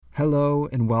Hello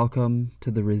and welcome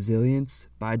to the Resilience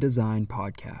by Design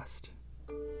podcast.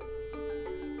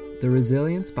 The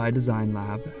Resilience by Design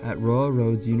Lab at Royal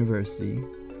Roads University,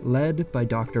 led by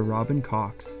Dr. Robin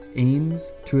Cox,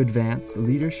 aims to advance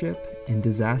leadership in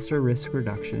disaster risk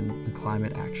reduction and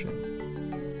climate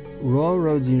action. Royal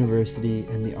Roads University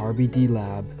and the RBD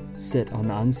Lab sit on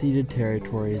the unceded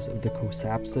territories of the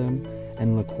Cousapsan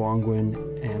and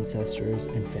Lekwungen ancestors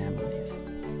and families.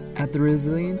 At the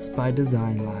Resilience by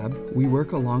Design Lab, we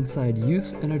work alongside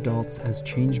youth and adults as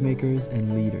changemakers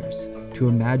and leaders to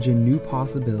imagine new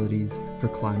possibilities for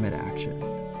climate action.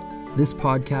 This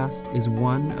podcast is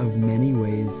one of many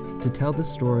ways to tell the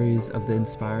stories of the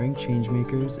inspiring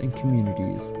changemakers and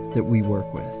communities that we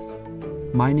work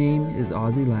with. My name is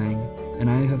Ozzy Lang, and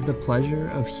I have the pleasure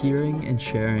of hearing and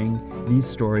sharing these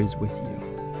stories with you.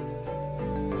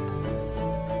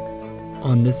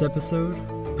 On this episode,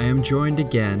 I am joined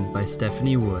again by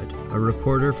Stephanie Wood, a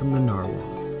reporter from the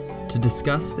Narwhal, to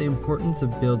discuss the importance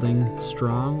of building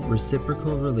strong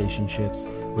reciprocal relationships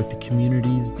with the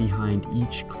communities behind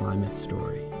each climate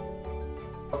story.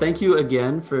 Thank you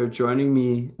again for joining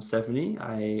me, Stephanie.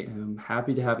 I am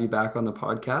happy to have you back on the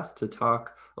podcast to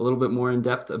talk a little bit more in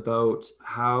depth about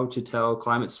how to tell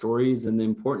climate stories and the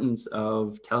importance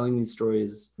of telling these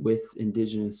stories with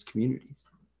Indigenous communities.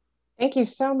 Thank you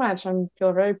so much. I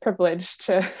feel very privileged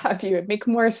to have you make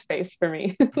more space for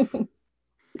me.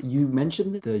 You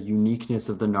mentioned the uniqueness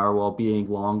of the narwhal being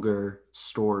longer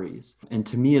stories. And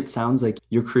to me, it sounds like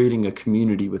you're creating a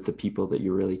community with the people that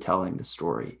you're really telling the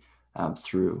story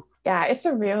through. Yeah, it's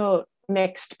a real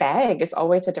mixed bag. It's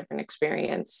always a different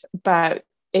experience, but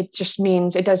it does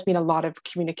mean a lot of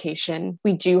communication.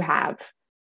 We do have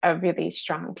a really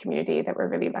strong community that we're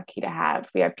really lucky to have.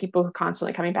 We have people who are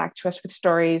constantly coming back to us with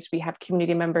stories. We have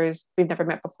community members we've never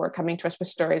met before coming to us with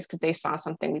stories because they saw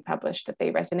something we published that they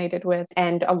resonated with.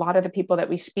 And a lot of the people that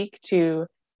we speak to,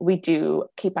 we do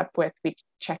keep up with, we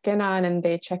check in on, and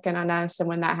they check in on us. And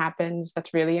when that happens,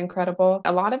 that's really incredible.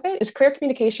 A lot of it is clear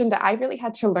communication that I really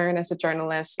had to learn as a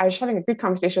journalist. I was having a good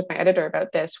conversation with my editor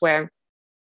about this, where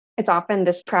it's often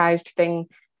this prized thing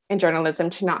in journalism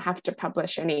to not have to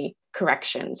publish any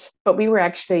corrections. But we were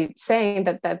actually saying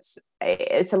that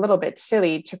it's a little bit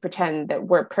silly to pretend that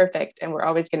we're perfect and we're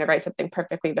always going to write something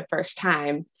perfectly the first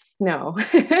time. No,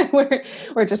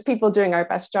 we're just people doing our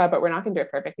best job, but we're not going to do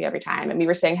it perfectly every time. And we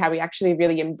were saying how we actually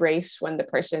really embrace when the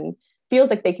person feels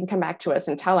like they can come back to us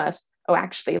and tell us, oh,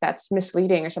 actually, that's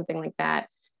misleading or something like that.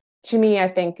 To me, I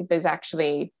think is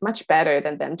actually much better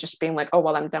than them just being like, oh,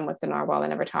 well, I'm done with the narwhal and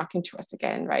never talking to us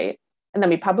again, right? And then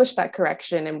we publish that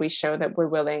correction and we show that we're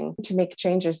willing to make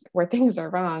changes where things are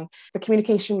wrong. The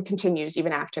communication continues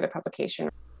even after the publication.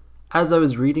 As I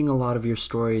was reading a lot of your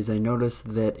stories, I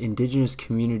noticed that Indigenous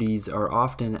communities are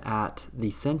often at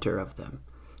the center of them.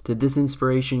 Did this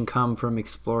inspiration come from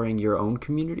exploring your own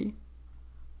community?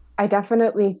 I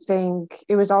definitely think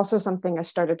it was also something I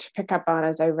started to pick up on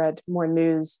as I read more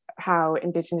news, how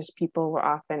Indigenous people were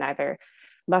often either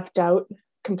left out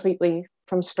completely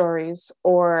from stories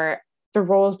or the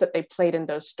roles that they played in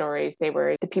those stories. They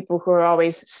were the people who were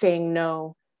always saying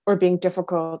no or being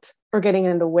difficult or getting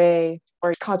in the way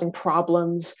or causing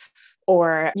problems,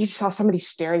 or you just saw so many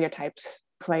stereotypes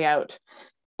play out,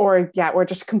 or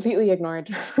just completely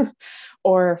ignored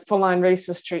or full-on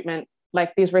racist treatment.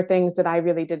 Like, these were things that I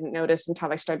really didn't notice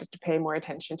until I started to pay more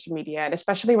attention to media. And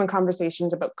especially when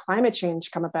conversations about climate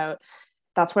change come about,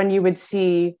 that's when you would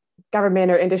see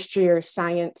government or industry or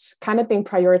science kind of being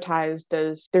prioritized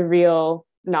as the real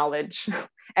knowledge.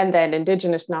 And then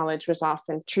Indigenous knowledge was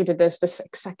often treated as this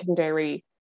secondary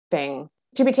thing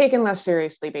to be taken less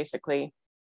seriously, basically.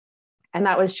 And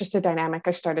that was just a dynamic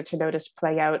I started to notice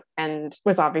play out, and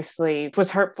was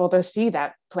hurtful to see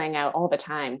that playing out all the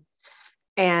time.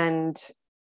 And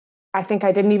I think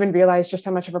I didn't even realize just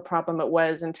how much of a problem it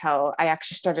was until I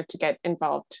actually started to get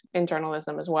involved in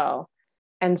journalism as well.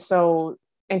 And so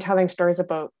in telling stories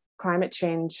about climate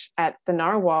change at the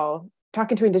Narwhal,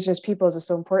 talking to Indigenous peoples is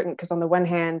so important because on the one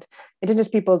hand, Indigenous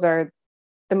peoples are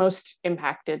the most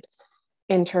impacted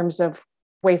in terms of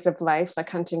ways of life, like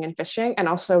hunting and fishing, and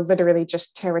also literally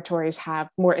just territories have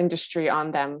more industry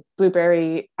on them.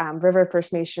 Blueberry River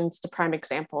First Nations, the prime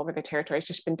example, where the territory has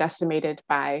just been decimated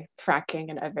by fracking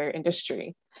and other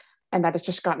industry. And that has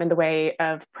just gotten in the way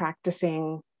of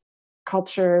practicing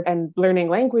culture and learning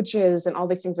languages, and all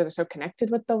these things that are so connected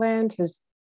with the land has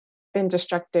been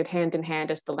destructed hand in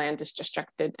hand as the land is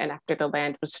destructed and after the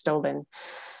land was stolen.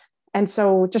 And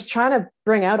so just trying to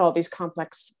bring out all these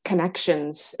complex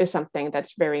connections is something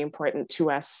that's very important to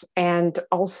us. And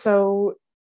also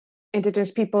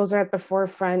Indigenous peoples are at the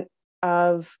forefront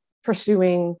of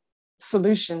pursuing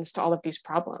solutions to all of these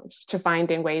problems, to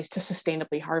finding ways to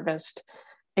sustainably harvest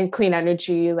and clean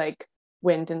energy like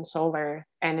wind and solar,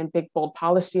 and in big, bold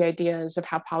policy ideas of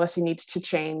how policy needs to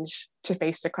change to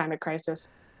face the climate crisis.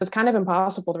 It's kind of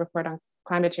impossible to report on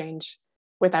climate change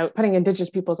without putting Indigenous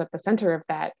peoples at the center of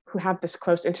that, who have this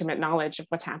close, intimate knowledge of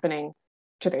what's happening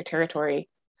to their territory.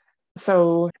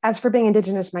 So as for being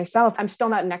Indigenous myself, I'm still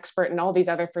not an expert in all these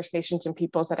other First Nations and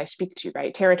peoples that I speak to,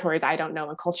 right? Territories I don't know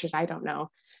and cultures I don't know.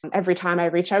 Every time I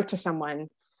reach out to someone,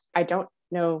 I don't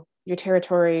know your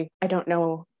territory. I don't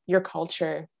know your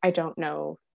culture. I don't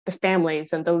know the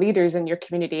families and the leaders in your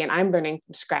community. And I'm learning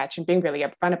from scratch and being really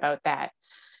upfront about that.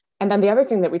 And then the other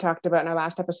thing that we talked about in our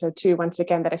last episode too, once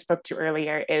again, that I spoke to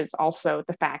earlier, is also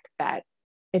the fact that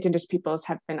Indigenous peoples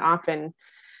have been often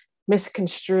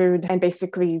misconstrued and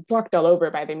basically walked all over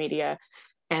by the media.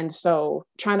 And so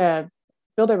trying to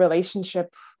build a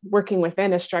relationship working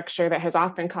within a structure that has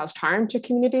often caused harm to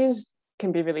communities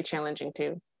can be really challenging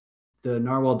too. The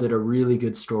Narwhal did a really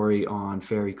good story on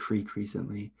Fairy Creek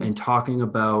recently and talking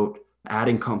about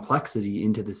adding complexity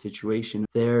into the situation.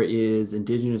 There is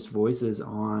Indigenous voices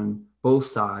on both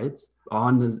sides,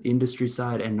 on the industry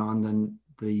side and on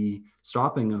the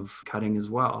stopping of cutting as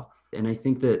well. And I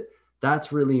think that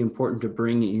that's really important to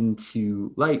bring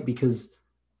into light, because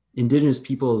Indigenous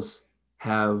peoples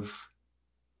have,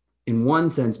 in one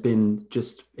sense, been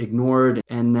just ignored.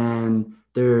 And then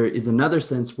there is another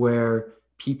sense where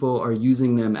people are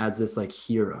using them as this like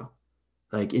hero.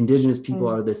 Like Indigenous people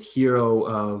are this hero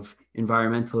of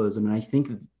environmentalism. And I think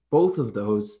both of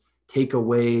those take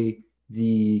away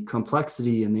the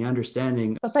complexity and the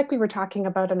understanding. It's like we were talking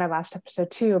about in our last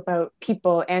episode too, about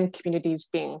people and communities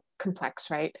being complex,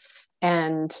 right?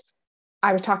 And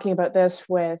I was talking about this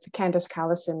with Candace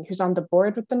Callison, who's on the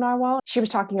board with the Narwhal. She was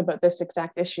talking about this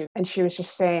exact issue. And she was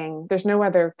just saying, there's no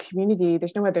other community,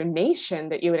 there's no other nation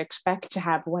that you would expect to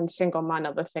have one single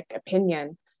monolithic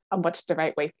opinion on what's the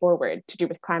right way forward to do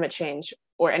with climate change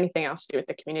or anything else to do with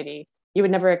the community. You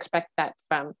would never expect that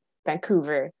from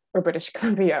Vancouver or British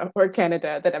Columbia or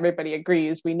Canada, that everybody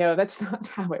agrees. We know that's not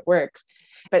how it works.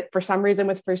 But for some reason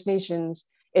with First Nations,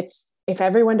 it's if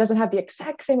everyone doesn't have the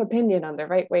exact same opinion on the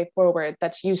right way forward,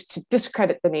 that's used to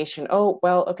discredit the nation. Oh,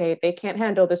 well, okay, they can't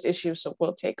handle this issue, so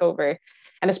we'll take over.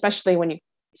 And especially when you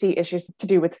see issues to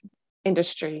do with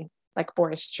industry, like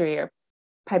forestry or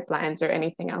pipelines or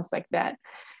anything else like that,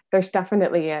 there's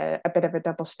definitely a bit of a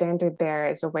double standard there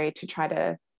as a way to try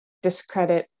to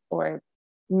discredit or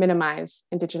minimize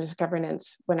Indigenous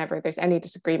governance whenever there's any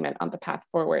disagreement on the path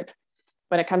forward.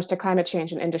 When it comes to climate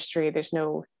change and industry, there's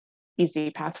no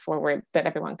easy path forward that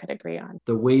everyone could agree on.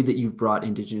 The way that you've brought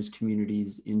Indigenous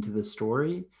communities into the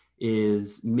story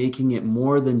is making it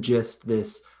more than just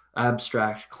this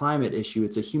abstract climate issue.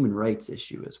 It's a human rights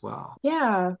issue as well.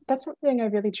 Yeah, that's something I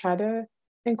really try to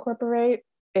incorporate,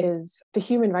 is the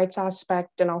human rights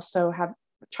aspect, and also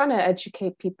trying to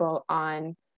educate people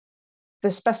on the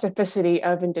specificity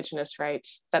of Indigenous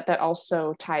rights, that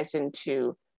also ties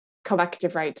into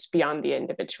collective rights beyond the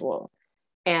individual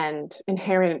and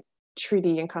inherent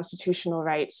treaty and constitutional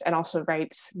rights, and also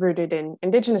rights rooted in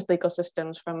Indigenous legal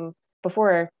systems from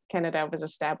before Canada was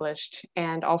established,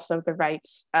 and also the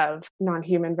rights of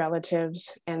non-human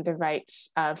relatives and the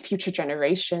rights of future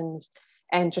generations,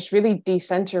 and just really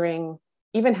decentering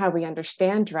even how we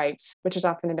understand rights, which is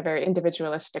often in a very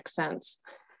individualistic sense.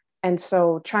 And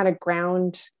so trying to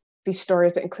ground these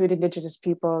stories that include Indigenous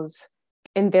peoples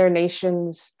in their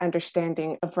nation's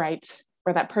understanding of rights,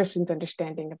 or that person's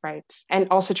understanding of rights, and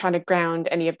also trying to ground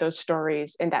any of those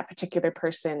stories in that particular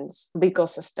person's legal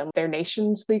system, their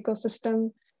nation's legal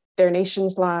system, their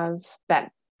nation's laws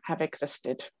that have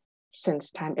existed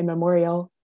since time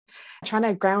immemorial. Trying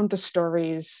to ground the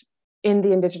stories in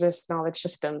the Indigenous knowledge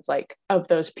systems, like of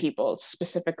those peoples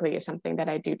specifically, is something that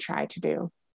I do try to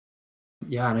do.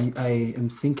 Yeah, and I am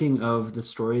thinking of the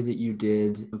story that you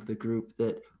did of the group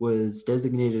that was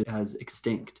designated as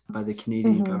extinct by the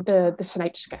Canadian government. The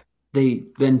Sinaichka. They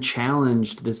then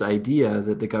challenged this idea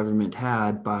that the government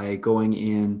had by going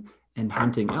in and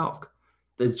hunting elk.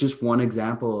 That's just one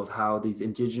example of how these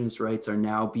Indigenous rights are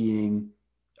now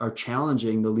are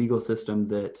challenging the legal system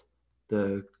that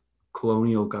the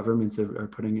colonial governments are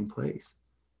putting in place.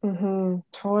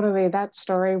 Totally. That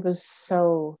story was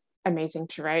so amazing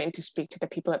to write and to speak to the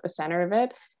people at the center of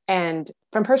it. And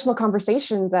from personal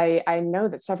conversations, I know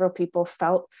that several people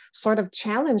felt sort of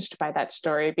challenged by that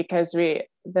story, because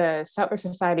the Settler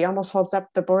Society almost holds up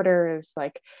the border as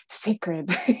like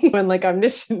sacred and like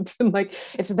omniscient, and like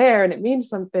it's there and it means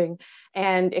something.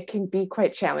 And it can be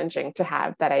quite challenging to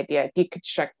have that idea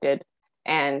deconstructed.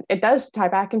 And it does tie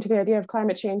back into the idea of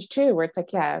climate change too, where it's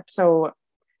like, yeah, so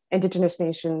Indigenous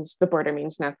nations, the border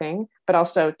means nothing, but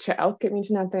also to elk, it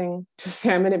means nothing, to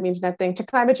salmon, it means nothing, to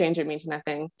climate change, it means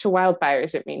nothing, to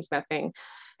wildfires, it means nothing.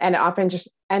 And it often just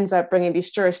ends up bringing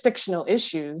these jurisdictional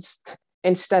issues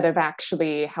instead of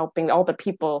actually helping all the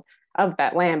people of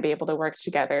that land be able to work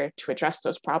together to address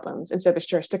those problems. And so there's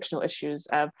jurisdictional issues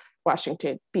of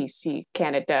Washington, BC,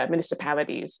 Canada,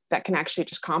 municipalities that can actually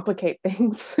just complicate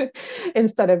things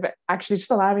instead of actually just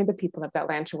allowing the people of that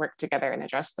land to work together and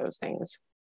address those things.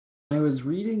 I was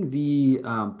reading the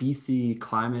BC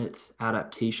climate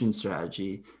adaptation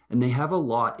strategy, and they have a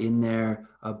lot in there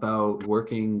about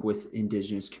working with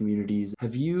Indigenous communities.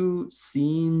 Have you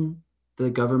seen the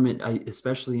government,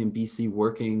 especially in BC,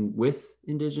 working with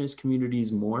Indigenous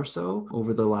communities more so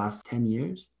over the last 10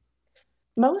 years?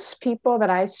 Most people that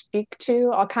I speak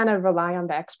to, I'll kind of rely on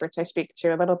the experts I speak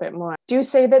to a little bit more, do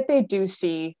say that they do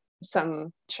see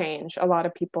some change. A lot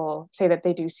of people say that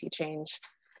they do see change.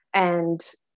 And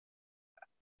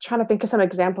trying to think of some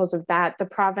examples of that. The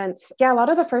province, yeah, a lot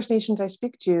of the First Nations I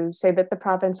speak to say that the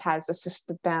province has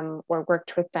assisted them or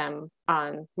worked with them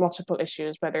on multiple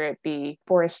issues, whether it be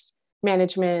forest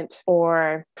management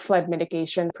or flood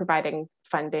mitigation, providing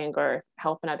funding or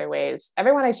help in other ways.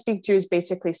 Everyone I speak to is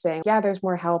basically saying, yeah, there's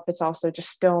more help. It's also just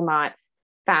still not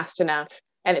fast enough.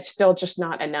 And it's still just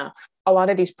not enough. A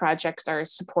lot of these projects are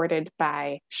supported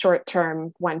by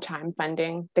short-term, one-time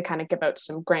funding. They kind of give out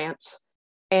some grants.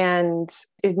 And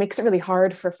it makes it really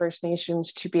hard for First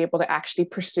Nations to be able to actually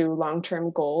pursue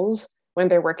long-term goals when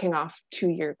they're working off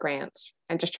 2-year grants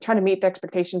and just trying to meet the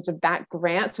expectations of that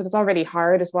grant. So it's already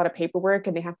hard. It's a lot of paperwork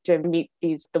and they have to meet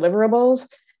these deliverables.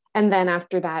 And then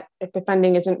after that, if the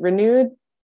funding isn't renewed,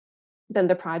 then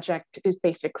the project is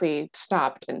basically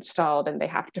stopped and stalled and they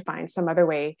have to find some other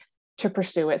way to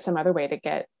pursue it, some other way to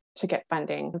get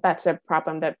funding. That's a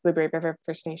problem that Blueberry River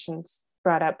First Nations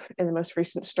brought up in the most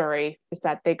recent story, is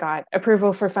that they got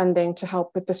approval for funding to help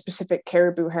with the specific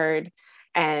caribou herd.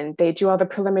 And they do all the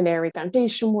preliminary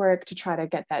foundation work to try to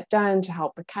get that done to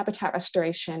help with habitat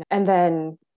restoration. And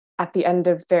then at the end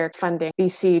of their funding,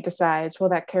 BC decides,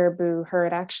 well, that caribou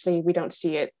herd, actually, we don't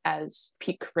see it as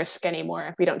peak risk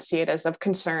anymore. We don't see it as of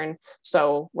concern.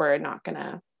 So we're not going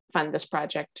to fund this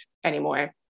project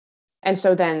anymore. And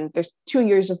so then there's 2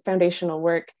 years of foundational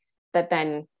work that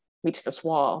then meets this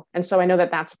wall. And so I know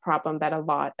that that's a problem that a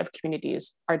lot of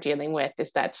communities are dealing with,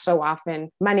 is that so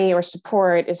often money or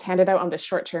support is handed out on this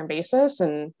short-term basis.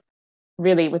 And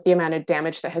really with the amount of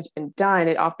damage that has been done,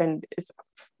 it often is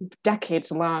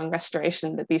decades long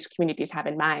restoration that these communities have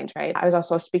in mind, right? I was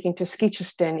also speaking to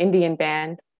Skitcheston Indian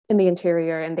band in the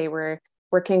interior, and they were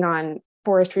working on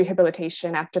forest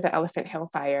rehabilitation after the Elephant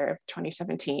Hill fire of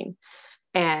 2017.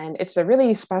 And it's a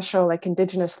really special, like,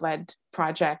 Indigenous-led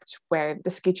project where the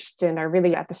Skitcheston are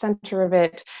really at the center of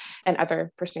it and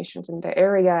other First Nations in the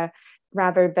area.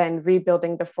 Rather than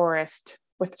rebuilding the forest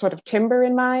with sort of timber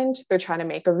in mind, they're trying to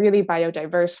make a really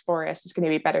biodiverse forest. It's going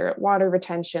to be better at water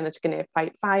retention. It's going to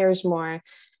fight fires more.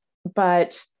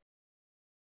 But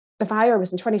the fire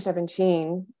was in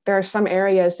 2017. There are some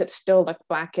areas that still look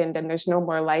blackened and there's no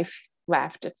more life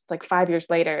left. It's like 5 years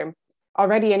later.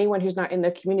 Already anyone who's not in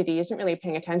the community isn't really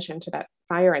paying attention to that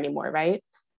fire anymore, right?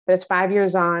 But it's 5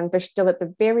 years on, they're still at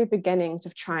the very beginnings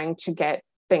of trying to get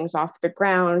things off the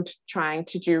ground, trying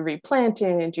to do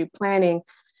replanting and do planning.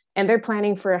 And they're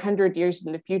planning for 100 years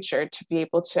in the future to be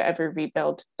able to ever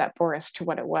rebuild that forest to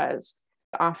what it was.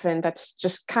 Often that's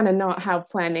just kind of not how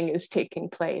planning is taking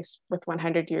place with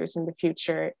 100 years in the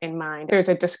future in mind. There's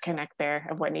a disconnect there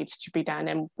of what needs to be done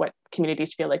and what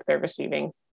communities feel like they're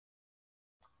receiving.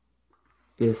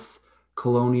 This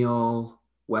colonial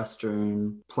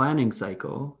Western planning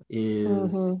cycle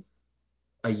is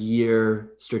a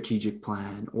year strategic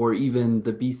plan, or even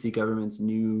the BC government's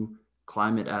new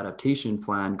climate adaptation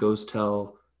plan goes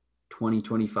till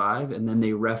 2025, and then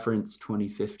they reference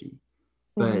 2050.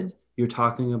 But you're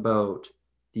talking about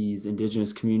these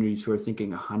Indigenous communities who are thinking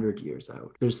 100 years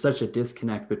out. There's such a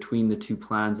disconnect between the two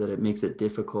plans that it makes it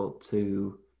difficult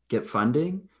to get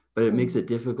funding, but it makes it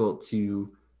difficult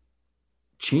to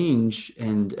change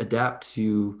and adapt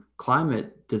to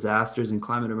climate disasters and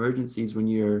climate emergencies when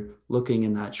you're looking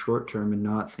in that short term and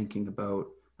not thinking about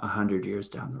 100 years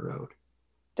down the road.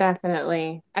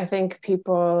 Definitely. I think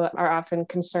people are often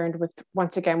concerned with,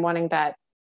 once again, wanting that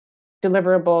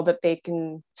deliverable that they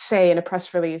can say in a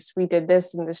press release, we did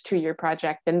this in this 2-year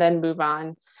project, and then move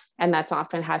on. And that's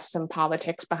often has some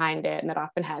politics behind it, and that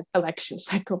often has election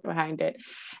cycle behind it.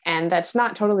 And that's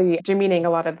not totally demeaning a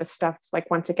lot of the stuff,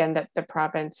 like, once again, that the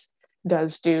province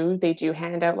does do. They do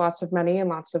hand out lots of money and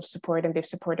lots of support, and they've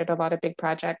supported a lot of big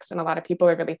projects, and a lot of people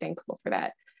are really thankful for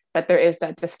that. But there is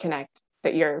that disconnect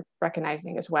that you're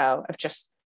recognizing as well, of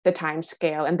just the time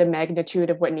scale and the magnitude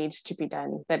of what needs to be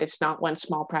done, that it's not one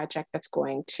small project that's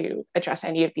going to address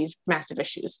any of these massive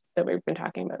issues that we've been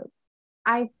talking about.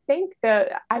 I think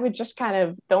that I would just kind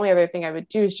of, the only other thing I would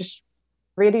do is just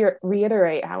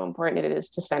reiterate how important it is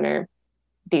to center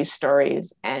these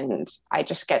stories. And I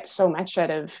just get so much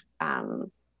out of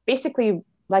basically,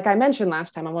 like I mentioned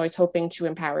last time, I'm always hoping to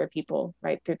empower people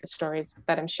right through the stories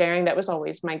that I'm sharing. That was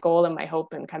always my goal and my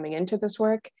hope in coming into this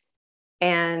work.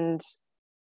 And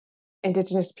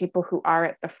Indigenous people who are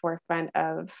at the forefront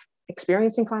of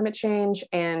experiencing climate change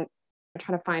and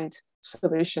trying to find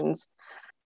solutions,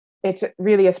 it's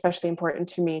really especially important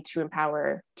to me to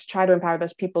try to empower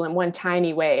those people in one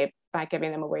tiny way by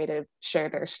giving them a way to share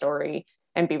their story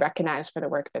and be recognized for the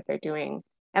work that they're doing.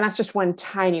 And that's just one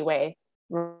tiny way,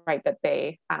 right?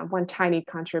 That one tiny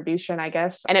contribution, I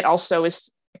guess. And it also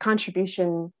is a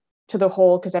contribution to the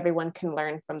whole, because everyone can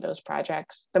learn from those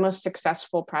projects. The most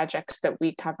successful projects that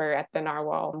we cover at the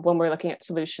Narwhal, when we're looking at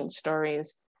solution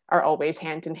stories, are always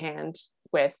hand in hand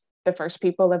with the first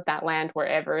people of that land,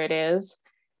 wherever it is.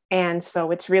 And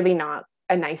so it's really not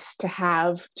a nice to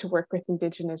have to work with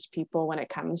Indigenous people when it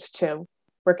comes to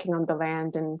working on the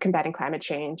land and combating climate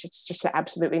change. It's just an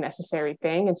absolutely necessary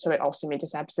thing. And so it also means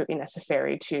it's absolutely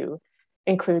necessary to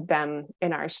include them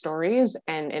in our stories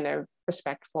and in a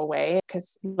respectful way.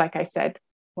 Because like I said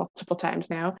multiple times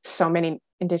now, so many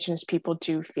Indigenous people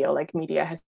do feel like media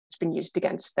has been used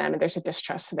against them, and there's a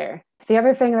distrust there. The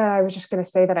other thing that I was just going to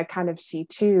say that I kind of see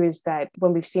too is that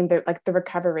when we've seen the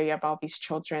recovery of all these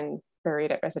children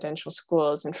buried at residential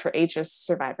schools, and for ages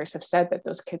survivors have said that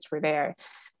those kids were there,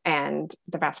 and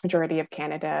the vast majority of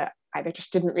Canada either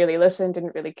just didn't really listen,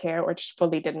 didn't really care, or just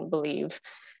fully didn't believe.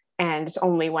 And it's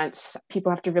only once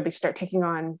people have to really start taking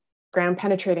on ground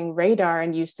penetrating radar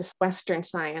and use this Western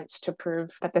science to prove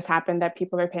that this happened, that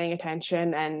people are paying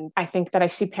attention. And I think that I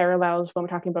see parallels when we're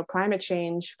talking about climate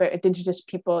change, but Indigenous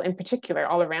people in particular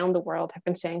all around the world have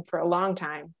been saying for a long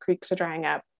time, creeks are drying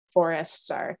up,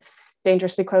 forests are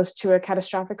dangerously close to a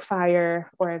catastrophic fire,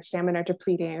 or salmon are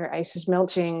depleting, or ice is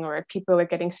melting, or people are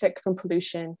getting sick from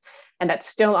pollution. And that's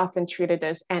still often treated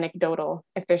as anecdotal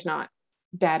if there's not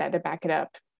data to back it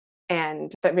up.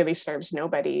 And that really serves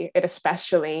nobody. It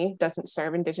especially doesn't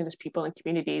serve Indigenous people and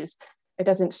communities. It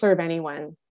doesn't serve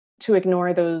anyone to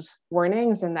ignore those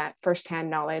warnings and that firsthand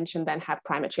knowledge and then have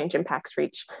climate change impacts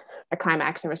reach a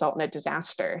climax and result in a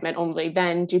disaster. And only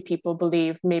then do people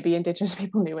believe maybe Indigenous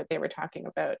people knew what they were talking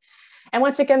about. And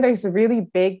once again, there's really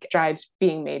big strides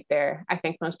being made there. I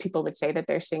think most people would say that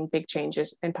they're seeing big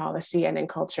changes in policy and in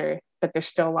culture, but there's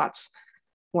still lots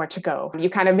more to go. You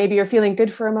kind of, maybe you're feeling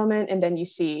good for a moment, and then you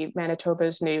see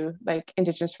Manitoba's new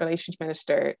Indigenous Relations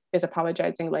Minister is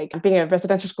apologizing, being a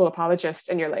residential school apologist,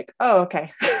 and you're like, oh,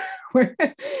 okay.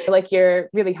 You're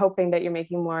really hoping that you're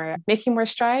making more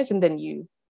strides, and then you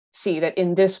see that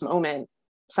in this moment,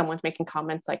 someone's making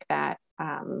comments like that.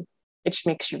 It just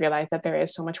makes you realize that there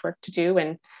is so much work to do,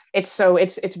 and it's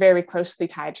very closely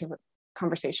tied to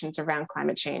conversations around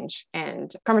climate change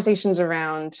and conversations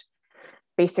around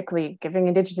basically giving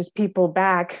Indigenous people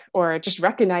back, or just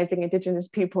recognizing Indigenous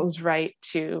people's right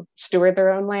to steward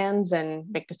their own lands and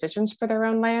make decisions for their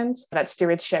own lands. That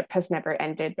stewardship has never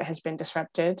ended, but has been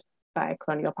disrupted by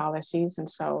colonial policies. And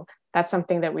so that's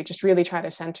something that we just really try to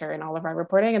center in all of our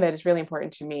reporting. And that is really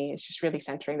important to me. It's just really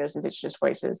centering those Indigenous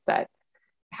voices that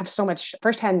have so much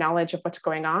firsthand knowledge of what's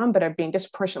going on, but are being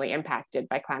disproportionately impacted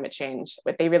by climate change,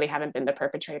 but they really haven't been the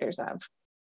perpetrators of.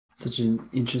 Such an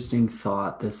interesting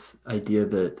thought, this idea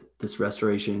that this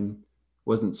restoration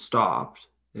wasn't stopped.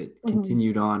 It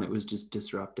continued on, it was just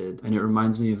disrupted. And it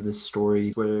reminds me of this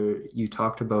story where you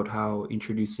talked about how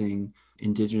introducing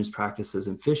Indigenous practices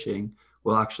in fishing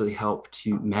will actually help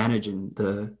to manage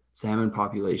the salmon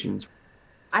populations.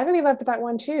 I really loved that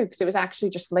one too, because it was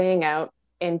actually just laying out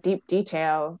in deep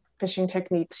detail fishing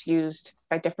techniques used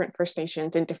by different First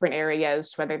Nations in different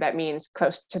areas, whether that means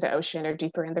close to the ocean or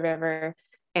deeper in the river,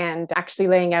 and actually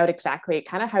laying out exactly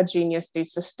kind of how genius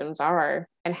these systems are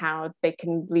and how they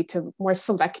can lead to more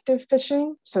selective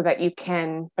fishing so that you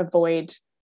can avoid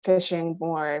fishing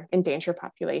more endangered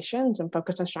populations and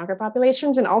focus on stronger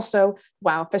populations. And also,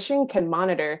 while fishing can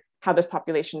monitor how those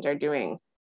populations are doing.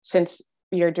 Since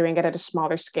you're doing it at a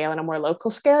smaller scale and a more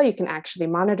local scale, you can actually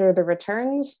monitor the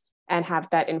returns and have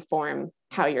that inform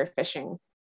how you're fishing,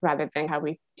 rather than how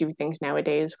we do things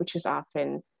nowadays, which is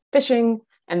often fishing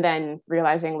and then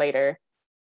realizing later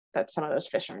that some of those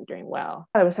fish aren't doing well.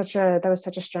 That was such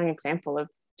a strong example of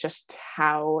just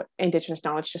how Indigenous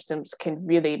knowledge systems can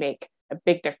really make a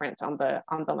big difference on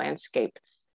the landscape.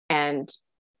 And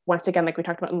once again, like we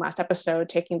talked about in the last episode,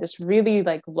 taking this really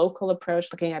like local approach,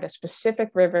 looking at a specific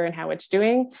river and how it's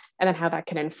doing, and then how that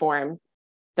can inform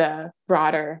the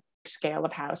broader scale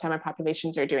of how salmon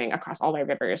populations are doing across all our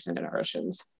rivers and in our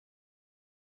oceans.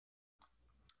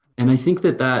 And I think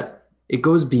that it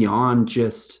goes beyond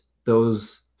just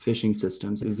those fishing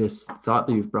systems. This thought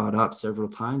that you've brought up several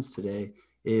times today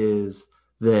is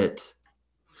that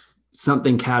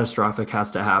something catastrophic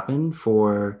has to happen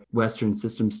for Western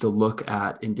systems to look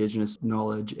at Indigenous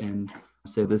knowledge and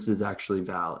say this is actually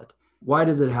valid. Why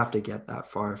does it have to get that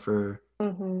far for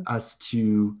us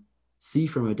to see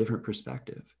from a different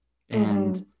perspective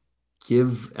and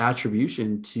give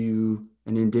attribution to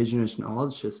an Indigenous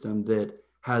knowledge system that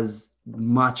has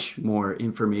much more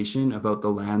information about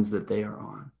the lands that they are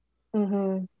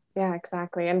on? Yeah,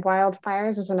 exactly. And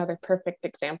wildfires is another perfect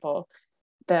example.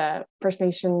 The First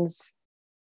Nations,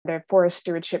 their forest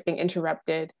stewardship being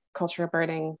interrupted, cultural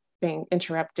burning being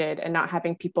interrupted, and not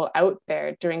having people out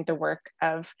there doing the work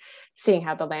of seeing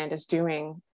how the land is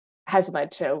doing has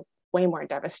led to way more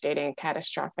devastating,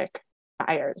 catastrophic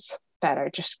fires that are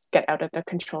just get out of the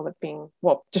control of being,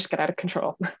 well, just get out of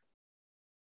control.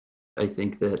 I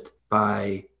think that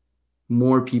by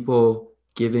more people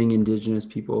giving Indigenous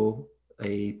people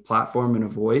a platform and a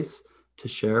voice to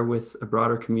share with a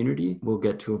broader community, we'll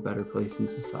get to a better place in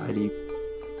society.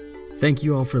 Thank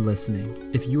you all for listening.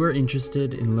 If you are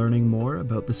interested in learning more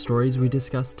about the stories we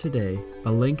discussed today,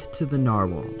 a link to the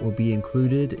narwhal will be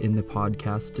included in the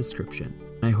podcast description.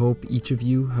 I hope each of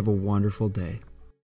you have a wonderful day.